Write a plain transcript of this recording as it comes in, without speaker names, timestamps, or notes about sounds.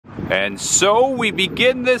And so we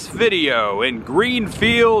begin this video in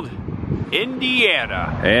Greenfield,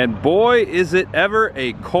 Indiana. And boy, is it ever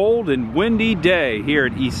a cold and windy day here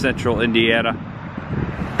in East Central Indiana.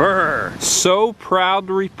 Brr. So proud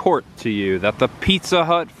to report to you that the Pizza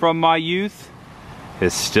Hut from my youth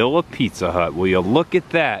is still a Pizza Hut. Will you look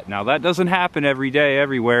at that? Now that doesn't happen every day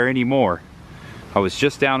everywhere anymore. I was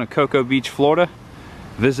just down in Cocoa Beach, Florida,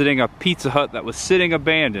 visiting a Pizza Hut that was sitting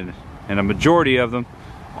abandoned, and a majority of them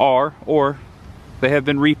are, or they have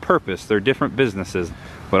been repurposed. They're different businesses.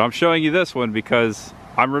 But I'm showing you this one because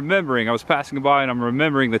I'm remembering, I was passing by and I'm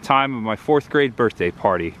remembering the time of my 4th grade birthday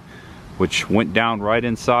party, which went down right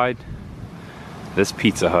inside this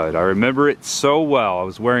Pizza Hut. I remember it so well. I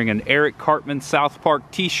was wearing an Eric Cartman South Park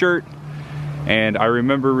t-shirt, and I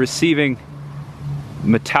remember receiving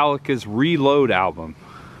Metallica's Reload album.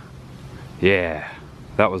 Yeah,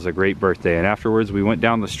 that was a great birthday. And afterwards we went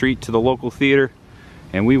down the street to the local theater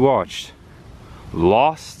and we watched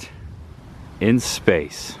Lost in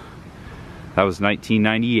Space. That was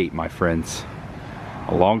 1998, my friends.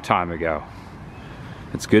 A long time ago.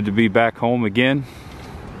 It's good to be back home again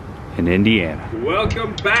in Indiana.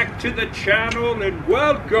 Welcome back to the channel, and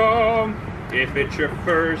welcome if it's your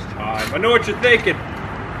first time. I know what you're thinking.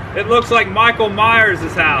 It looks like Michael Myers'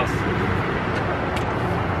 house.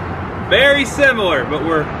 Very similar, but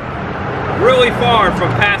we're really far from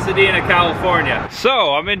Pasadena, California.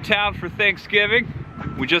 So I'm in town for Thanksgiving.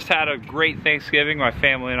 We just had a great Thanksgiving, my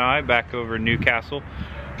family and I, back over in Newcastle,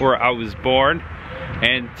 where I was born.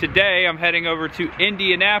 And today I'm heading over to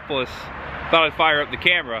Indianapolis. Thought I'd fire up the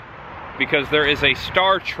camera because there is a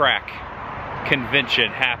Star Trek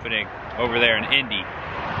convention happening over there in Indy.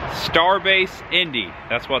 Starbase Indy,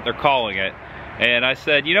 that's what they're calling it. And I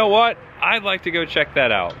said, you know what? I'd like to go check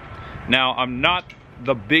that out. Now, I'm not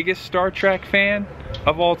the biggest Star Trek fan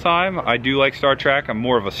of all time. I do like Star Trek. I'm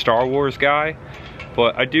more of a Star Wars guy,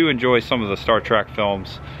 but I do enjoy some of the Star Trek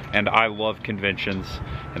films, and I love conventions.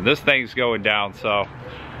 And this thing's going down, so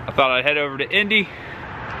I thought I'd head over to Indy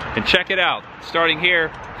and check it out. Starting here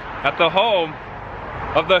at the home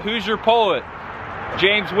of the Hoosier poet,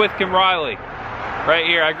 James Whitcomb Riley. Right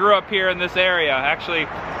here, I grew up here in this area. Actually,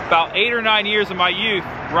 about 8 or 9 years of my youth,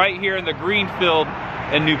 right here in the Greenfield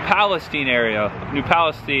and New Palestine area. New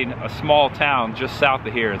Palestine, a small town just south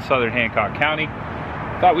of here in southern Hancock County.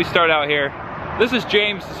 Thought we'd start out here. This is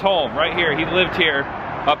James's home right here. He lived here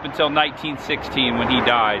up until 1916 when he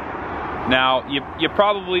died. Now, you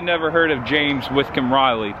probably never heard of James Whitcomb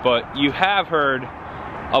Riley, but you have heard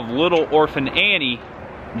of Little Orphan Annie.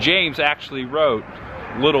 James actually wrote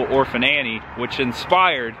Little Orphan Annie, which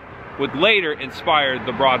would later inspire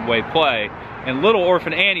the Broadway play. And Little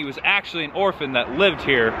Orphan Annie was actually an orphan that lived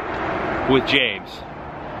here with James.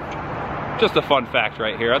 Just a fun fact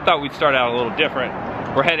right here. I thought we'd start out a little different.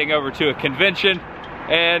 We're heading over to a convention,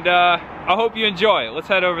 and I hope you enjoy it. Let's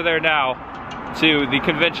head over there now to the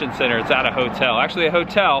convention center. It's at a hotel. Actually, a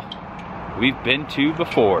hotel we've been to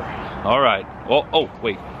before. All right. Well, oh,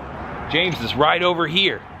 wait. James is right over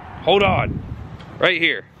here. Hold on. Right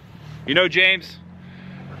here. You know, James,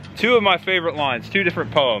 2 of my favorite lines, 2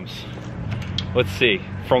 different poems. Let's see.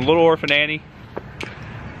 From Little Orphan Annie.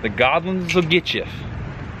 The goblins will get you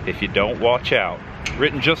if you don't watch out.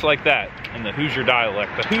 Written just like that in the Hoosier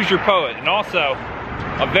dialect. The Hoosier poet, and also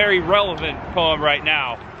a very relevant poem right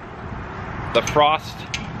now. The Frost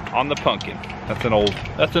on the Pumpkin. That's an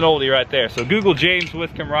oldie right there. So Google James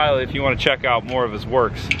Whitcomb Riley if you want to check out more of his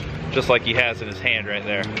works, just like he has in his hand right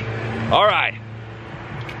there. All right.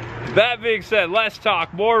 That being said, less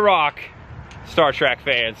talk, more rock. Star Trek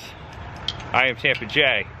fans, I am Tampa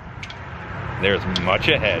J. There's much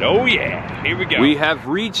ahead. Oh yeah, here we go. We have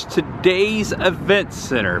reached today's event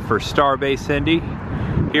center for Starbase Indy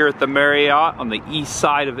here at the Marriott on the east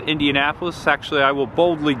side of Indianapolis. Actually, I will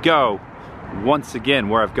boldly go once again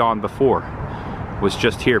where I've gone before. Was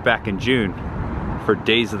just here back in June for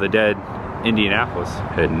Days of the Dead Indianapolis.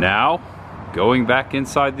 And now, going back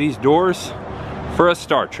inside these doors for a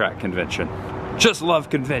Star Trek convention. Just love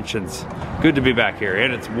conventions. Good to be back here,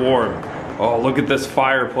 and it's warm. Oh, look at this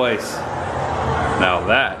fireplace. Now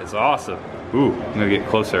that is awesome. Ooh, I'm gonna get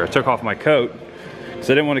closer. I took off my coat because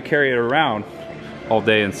I didn't want to carry it around all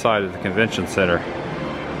day inside of the convention center.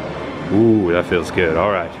 Ooh, that feels good.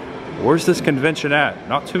 All right. Where's this convention at?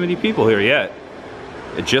 Not too many people here yet.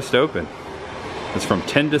 It just opened. It's from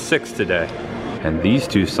 10 to 6 today. And these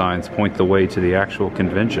 2 signs point the way to the actual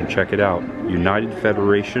convention. Check it out. United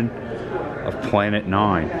Federation of Planet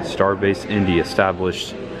 9. Starbase Indy,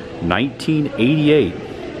 established 1988.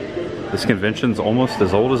 This convention's almost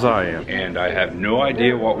as old as I am. And I have no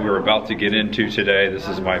idea what we're about to get into today. This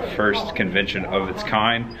is my first convention of its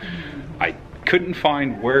kind. I couldn't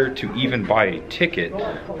find where to even buy a ticket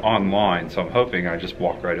online, so I'm hoping I just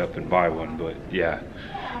walk right up and buy one. But yeah,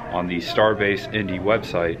 on the Starbase Indy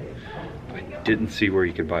website, I didn't see where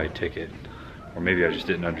you could buy a ticket. Or maybe I just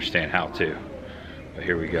didn't understand how to. But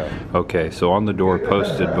here we go. Okay, so on the door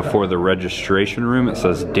posted before the registration room, it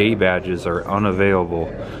says day badges are unavailable.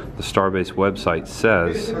 The Starbase website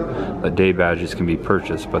says that day badges can be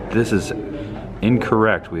purchased, but this is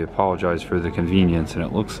incorrect. We apologize for the inconvenience, and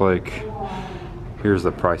it looks like here's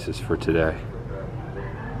the prices for today.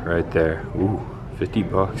 Right there. Ooh, 50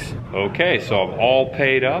 bucks. Okay, so I'm all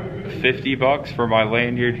paid up. 50 bucks for my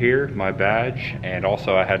lanyard here, my badge, and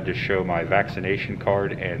also I had to show my vaccination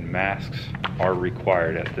card, and masks are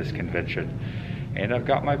required at this convention. And I've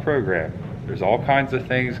got my program. There's all kinds of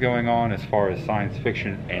things going on as far as science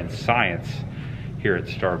fiction and science here at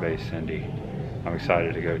Starbase Indy. I'm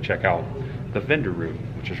excited to go check out the vendor room,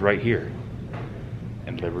 which is right here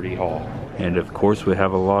in Liberty Hall. And of course we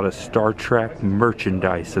have a lot of Star Trek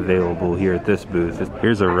merchandise available here at this booth.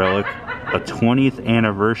 Here's a relic, a 20th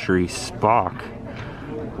anniversary Spock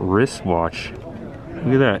wristwatch.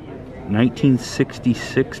 Look at that,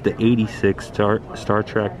 1966 to 86 Star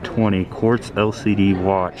Trek 20 quartz LCD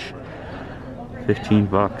watch, 15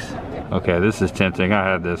 bucks. Okay, this is tempting.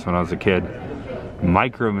 I had this when I was a kid.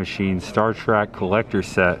 Micro Machine Star Trek collector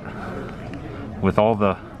set with all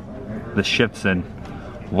the ships and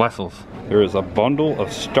vessels. There is a bundle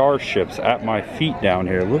of starships at my feet down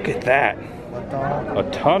here. Look at that. A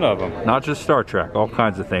ton of them. Not just Star Trek, all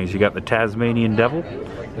kinds of things. You got the Tasmanian Devil,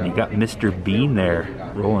 and you got Mr. Bean there,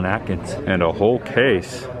 Roland Atkins, and a whole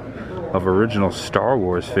case of original Star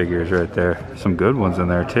Wars figures right there. Some good ones in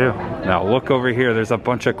there too. Now look over here, there's a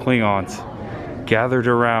bunch of Klingons gathered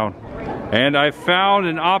around. And I found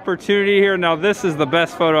an opportunity here. Now this is the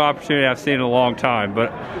best photo opportunity I've seen in a long time, but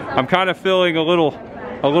I'm kind of feeling a little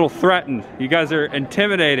threatened. You guys are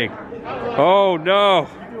intimidating. Oh no.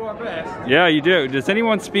 We do our best. Yeah, you do. Does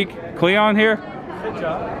anyone speak Klingon here?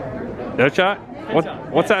 Fitcha.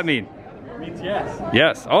 What's that mean? It means yes.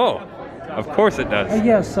 Yes. Oh, of course it does.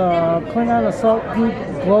 Yes, Klingon Assault Group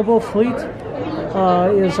Global Fleet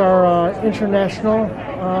is our international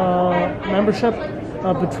membership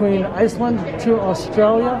between Iceland to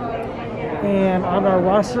Australia. And on our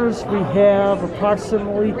rosters, we have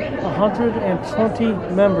approximately 120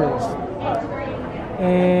 members.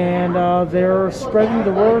 And they're spreading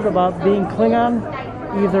the word about being Klingon,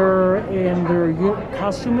 either in their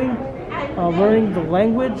costuming, learning the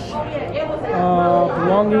language,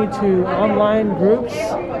 belonging to online groups,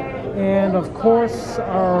 and of course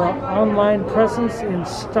our online presence in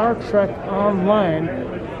Star Trek Online,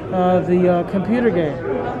 the computer game.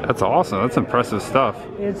 That's awesome. That's impressive stuff.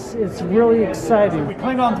 It's really exciting. We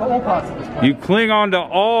cling on to all parts of this planet. You cling on to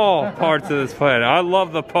all parts of this planet. I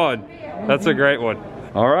love the pun. That's a great one.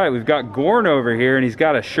 All right, we've got Gorn over here, and he's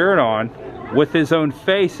got a shirt on with his own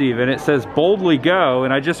face even. It says Boldly Go,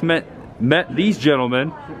 and I just met these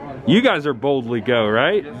gentlemen. You guys are Boldly Go,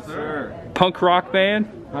 right? Yes, sir. Punk rock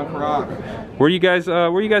band? Punk rock. Where are you guys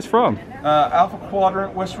from? Alpha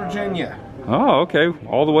Quadrant, West Virginia. Oh, okay.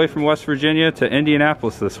 All the way from West Virginia to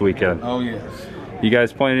Indianapolis this weekend. Oh, yes. You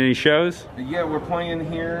guys playing any shows? Yeah, we're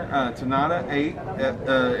playing here tonight at 8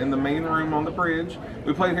 in the main room on the bridge.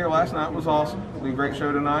 We played here last night. It was awesome. It'll be a great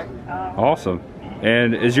show tonight. Awesome.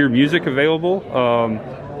 And is your music available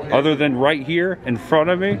other than right here in front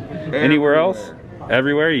of me? Anywhere else?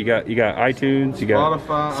 Everywhere? You got iTunes, you got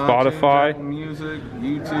Spotify, Apple Music,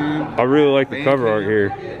 YouTube. I really like the cover art here.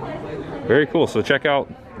 Very cool. So check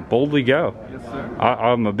out Boldly Go. Yes, sir.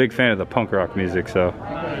 I'm a big fan of the punk rock music, so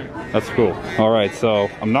that's cool. All right, so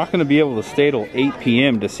I'm not going to be able to stay till 8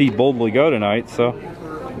 p.m. to see Boldly Go tonight, so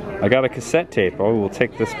I got a cassette tape. I will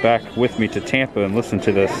take this back with me to Tampa and listen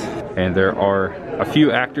to this. And there are a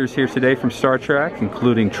few actors here today from Star Trek,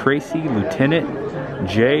 including Tracy Lieutenant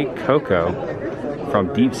J. Coco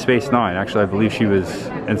from Deep Space Nine. Actually, I believe she was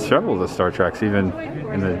in several of the Star Treks, even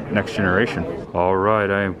in the Next Generation. All right,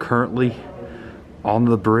 I am currently on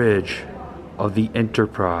the bridge of the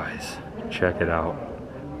Enterprise. Check it out.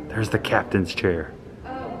 There's the captain's chair.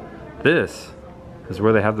 This is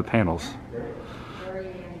where they have the panels.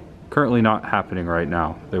 Currently not happening right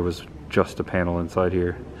now. There was just a panel inside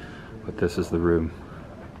here, but this is the room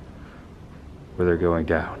where they're going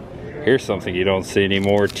down. Here's something you don't see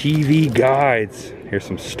anymore, TV guides. Here's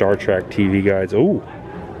some Star Trek TV guides. Oh,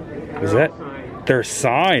 is that? They're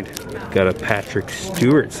signed. Got a Patrick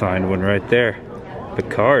Stewart signed one right there.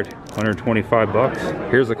 Picard, 125 bucks.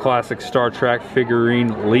 Here's a classic Star Trek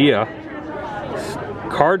figurine, Leah.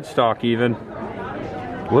 Card stock even.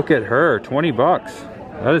 Look at her, 20 bucks.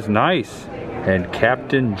 That is nice. And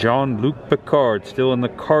Captain Jean-Luc Picard still in the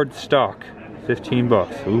card stock. 15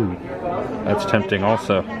 bucks. Ooh, that's tempting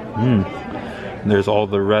also. And there's all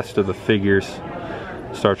the rest of the figures,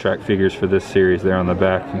 Star Trek figures for this series there on the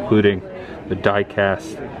back, including the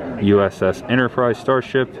die-cast USS Enterprise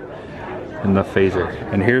starship and the phaser.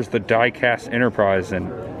 And here's the die-cast Enterprise,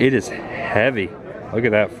 and it is heavy. Look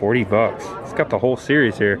at that, 40 bucks. It's got the whole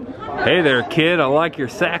series here. Hey there, kid, I like your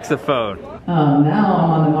saxophone. Now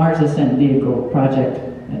I'm on the Mars Ascent Vehicle project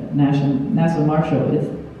at NASA Marshall.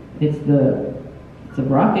 It's a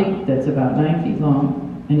rocket that's about 9 feet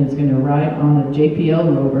long, and it's going to ride on a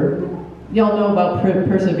JPL rover. Y'all know about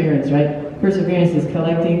Perseverance, right? Perseverance is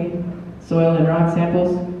collecting soil and rock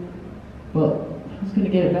samples. Well, who's going to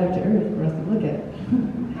get it back to Earth for us to look at?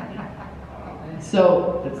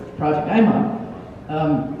 So that's the project I'm on.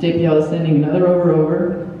 JPL is sending another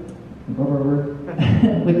rover over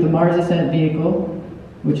with the Mars Ascent Vehicle,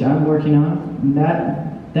 which I'm working on.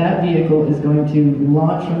 That vehicle is going to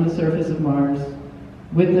launch from the surface of Mars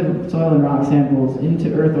with the soil and rock samples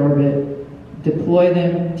into Earth orbit, deploy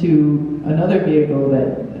them to another vehicle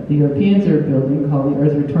that the Europeans are building called the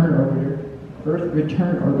Earth Return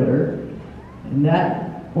Orbiter. And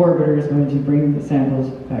that orbiter is going to bring the samples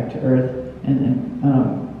back to Earth, and then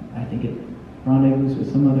I think it rendezvous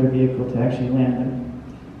with some other vehicle to actually land them.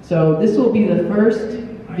 So this will be the first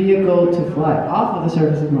vehicle to fly off of the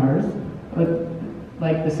surface of Mars,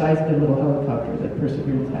 like the size of the little helicopter that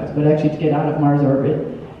Perseverance has, but actually to get out of Mars orbit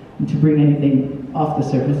and to bring anything off the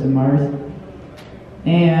surface of Mars.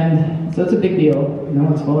 And so it's a big deal. No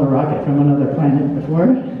one's flown a rocket from another planet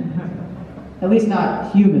before. At least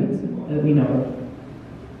not humans that we know of.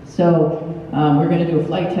 So we're going to do a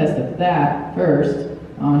flight test of that first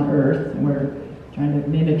on Earth, and we're trying to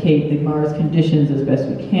mimicate the Mars conditions as best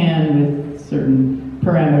we can with certain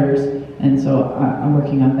parameters. And so I'm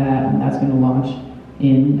working on that, and that's going to launch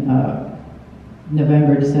in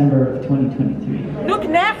November, December of 2023. Look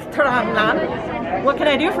next, Tramnan. What can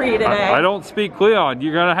I do for you today? I don't speak Klingon.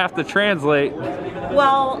 You're gonna have to translate.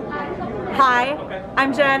 Well, hi,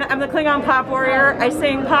 I'm Jen. I'm the Klingon pop warrior. I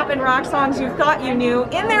sing pop and rock songs you thought you knew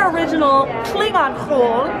in their original Klingon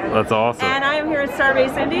call. That's awesome. And I am here at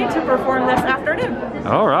Starbase Indy to perform this afternoon.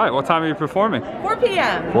 All right, what time are you performing? 4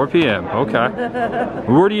 p.m. 4 p.m., okay.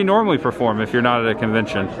 Where do you normally perform if you're not at a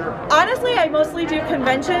convention? Honestly, I mostly do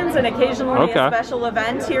conventions and occasionally a special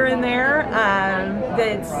event here and there.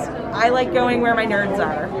 I like going where my nerds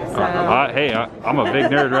are. So. Hey, I'm a big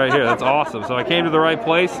nerd right here. That's awesome. So I came to the right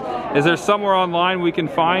place. Is there somewhere online we can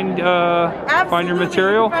find your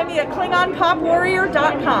material? You can find me at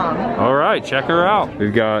KlingonPopWarrior.com. All right, check her out.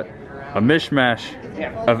 We've got a mishmash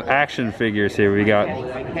of action figures here. We got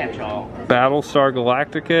Battlestar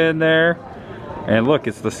Galactica in there, and look,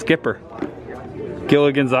 it's the Skipper.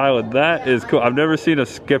 Gilligan's Island. That is cool. I've never seen a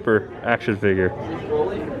Skipper action figure.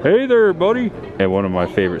 Hey there, buddy. And one of my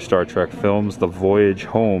favorite Star Trek films, The Voyage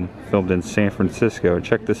Home, filmed in San Francisco. And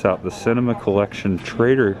check this out, the Cinema Collection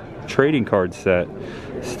trading card set,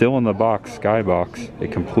 still in the box, Skybox, a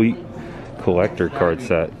complete collector card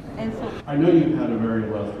set. I know you've had a very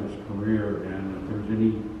illustrious career, and if there's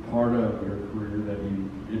any part of your career that you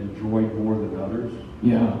enjoyed more than others,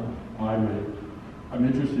 yeah, I'm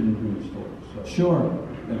interested in hearing stories. So, sure.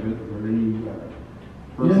 Is there any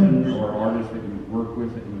person or artist that you work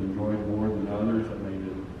with that you enjoyed more than others that made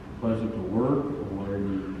it pleasant to work, or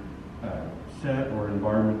any set or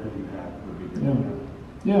environment that you had would be good?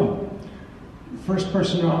 Yeah. First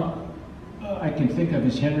person I can think of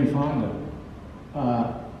is Henry Fonda.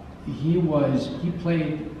 He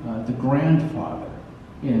played the grandfather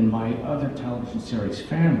in my other television series,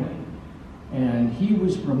 Family, and he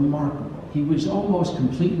was remarkable. He was almost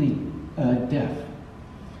completely deaf,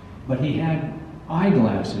 but he had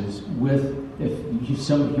eyeglasses with,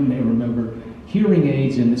 some of you may remember, hearing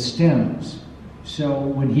aids in the stems. So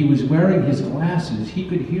when he was wearing his glasses, he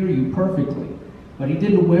could hear you perfectly, but he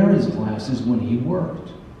didn't wear his glasses when he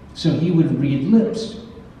worked. So he would read lips,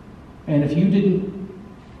 and if you didn't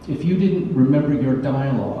remember your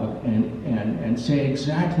dialogue and say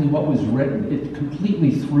exactly what was written, it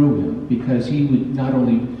completely threw him, because he would not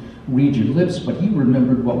only read your lips, but he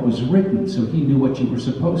remembered what was written, so he knew what you were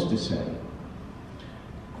supposed to say.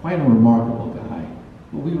 Quite a remarkable guy.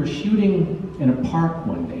 Well, we were shooting in a park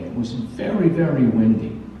one day. It was very, very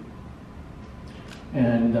windy.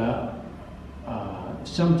 And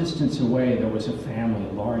some distance away, there was a family,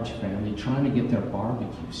 a large family, trying to get their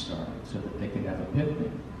barbecue started so that they could have a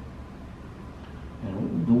picnic.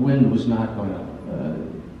 And the wind was not going to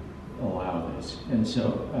allow this. And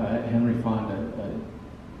so Henry Fonda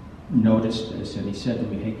noticed this, and he said to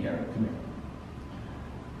me, "Hey, Garrett, come here."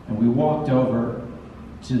 And we walked over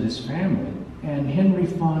to this family, and Henry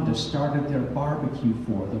Fonda started their barbecue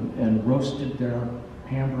for them and roasted their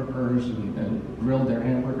hamburgers and grilled their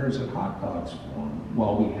hamburgers and hot dogs for them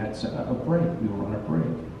while we had a break. We were on a break.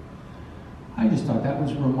 I just thought that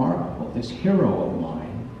was remarkable. This hero of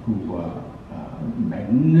mine, who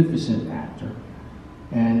magnificent actor,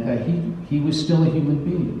 and he was still a human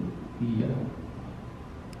being.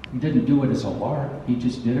 He didn't do it as a lark. He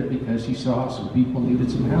just did it because he saw some people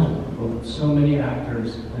needed some help. Well, so many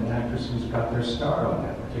actors and actresses got their start on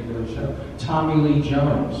that particular show. Tommy Lee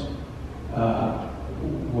Jones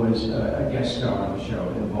was a guest star on the show,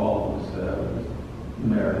 involved with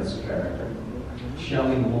Meredith's character.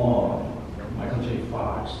 Shelley Long, Michael J.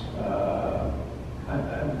 Fox.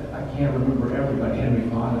 I can't remember everybody. Henry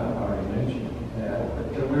Fonda, I already mentioned.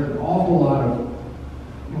 But there were an awful lot of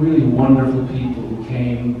really wonderful people who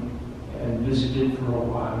came and visited for a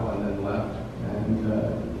while and then left.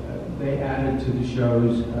 And they added to the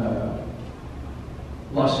show's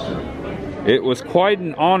luster. It was quite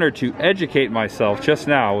an honor to educate myself just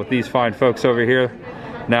now with these fine folks over here.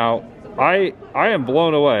 Now, I am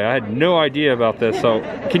blown away. I had no idea about this. So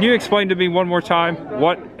can you explain to me one more time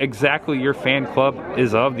what exactly your fan club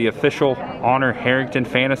is of, the official Honor Harrington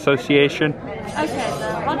Fan Association? Okay,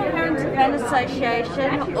 the Honor Harrington Fan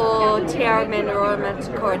Association, or TRMN Royal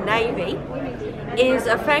Mounted Corps Navy, is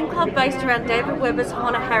a fan club based around David Webber's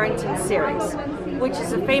Honor Harrington series, which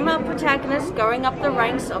is a female protagonist going up the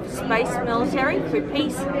ranks of space military through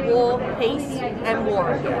peace, and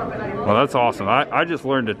war again. Well, that's awesome. I just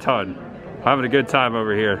learned a ton. I'm having a good time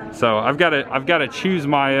over here. So I've got to choose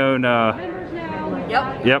my own.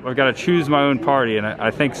 Yep. I've got to choose my own party, and I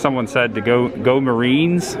think someone said to go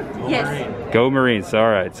Marines. Yes. Go Marines. All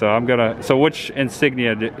right. So I'm gonna. So which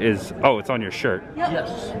insignia is? Oh, it's on your shirt. Yep.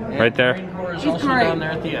 Yes. Right there. Marine Corps is also down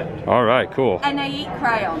there at the end. All right. Cool. And they eat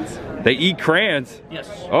crayons. They eat crayons. Yes.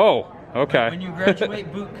 Oh. Okay. When you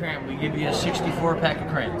graduate boot camp, we give you a 64 pack of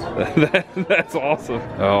crayons. That's awesome.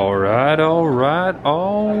 All right.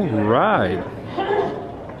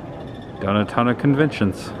 Done a ton of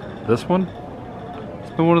conventions. This one,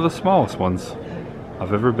 it's been one of the smallest ones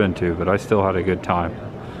I've ever been to, but I still had a good time.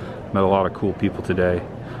 Met a lot of cool people today.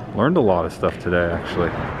 Learned a lot of stuff today,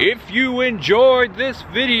 actually. If you enjoyed this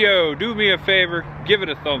video, do me a favor, give it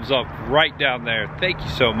a thumbs up right down there. Thank you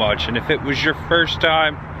so much. And if it was your first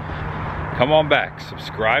time, come on back,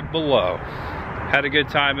 subscribe below. Had a good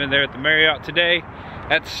time in there at the Marriott today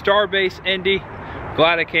at Starbase Indy.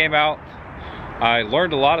 Glad I came out. I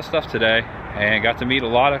learned a lot of stuff today and got to meet a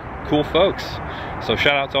lot of cool folks. So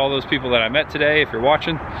shout out to all those people that I met today. If you're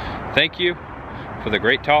watching, thank you for the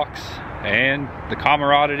great talks and the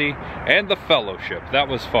camaraderie and the fellowship. That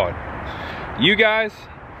was fun. You guys,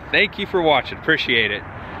 thank you for watching. Appreciate it.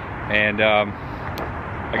 And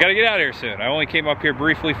I gotta get out of here soon. I only came up here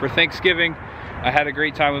briefly for Thanksgiving. I had a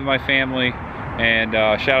great time with my family, and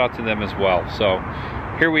shout out to them as well. So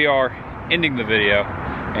here we are, ending the video,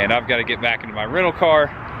 and I've got to get back into my rental car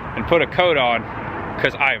and put a coat on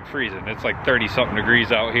because I am freezing. It's like 30 something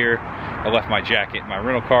degrees out here. I left my jacket in my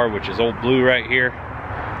rental car, which is Old Blue right here,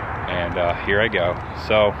 and here I go.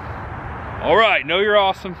 So, all right, know you're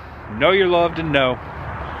awesome, know you're loved, and know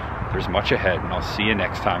there's much ahead, and I'll see you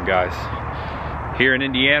next time, guys. Here in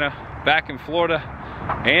Indiana, back in Florida,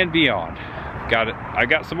 and beyond. I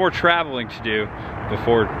got some more traveling to do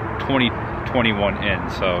before 2021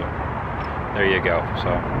 ends, so there you go.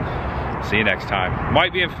 So see you next time.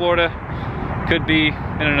 Might be in Florida, could be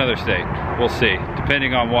in another state. We'll see,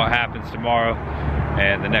 depending on what happens tomorrow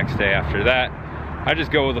and the next day after that. I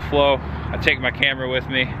just go with the flow. I take my camera with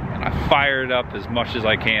me and I fire it up as much as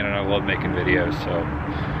I can, and I love making videos. So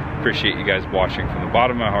appreciate you guys watching from the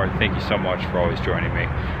bottom of my heart. Thank you so much for always joining me.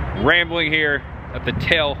 Rambling here at the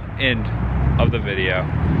tail end of the video.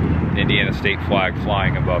 The Indiana state flag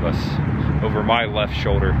flying above us, over my left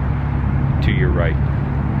shoulder to your right.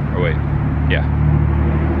 Oh wait, yeah,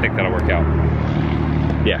 I think that'll work out.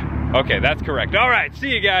 Yeah, okay, that's correct. All right, see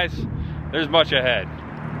you guys. There's much ahead.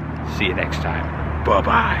 See you next time.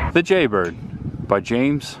 Bye-bye. The Jaybird by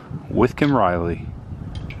James Whitcomb Riley.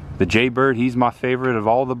 The Jaybird, he's my favorite of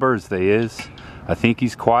all the birds they is. I think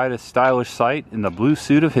he's quite a stylish sight in the blue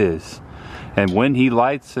suit of his. And when he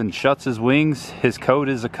lights and shuts his wings, his coat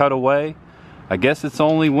is a cutaway. I guess it's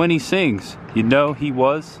only when he sings, you know he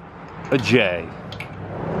was a Jay.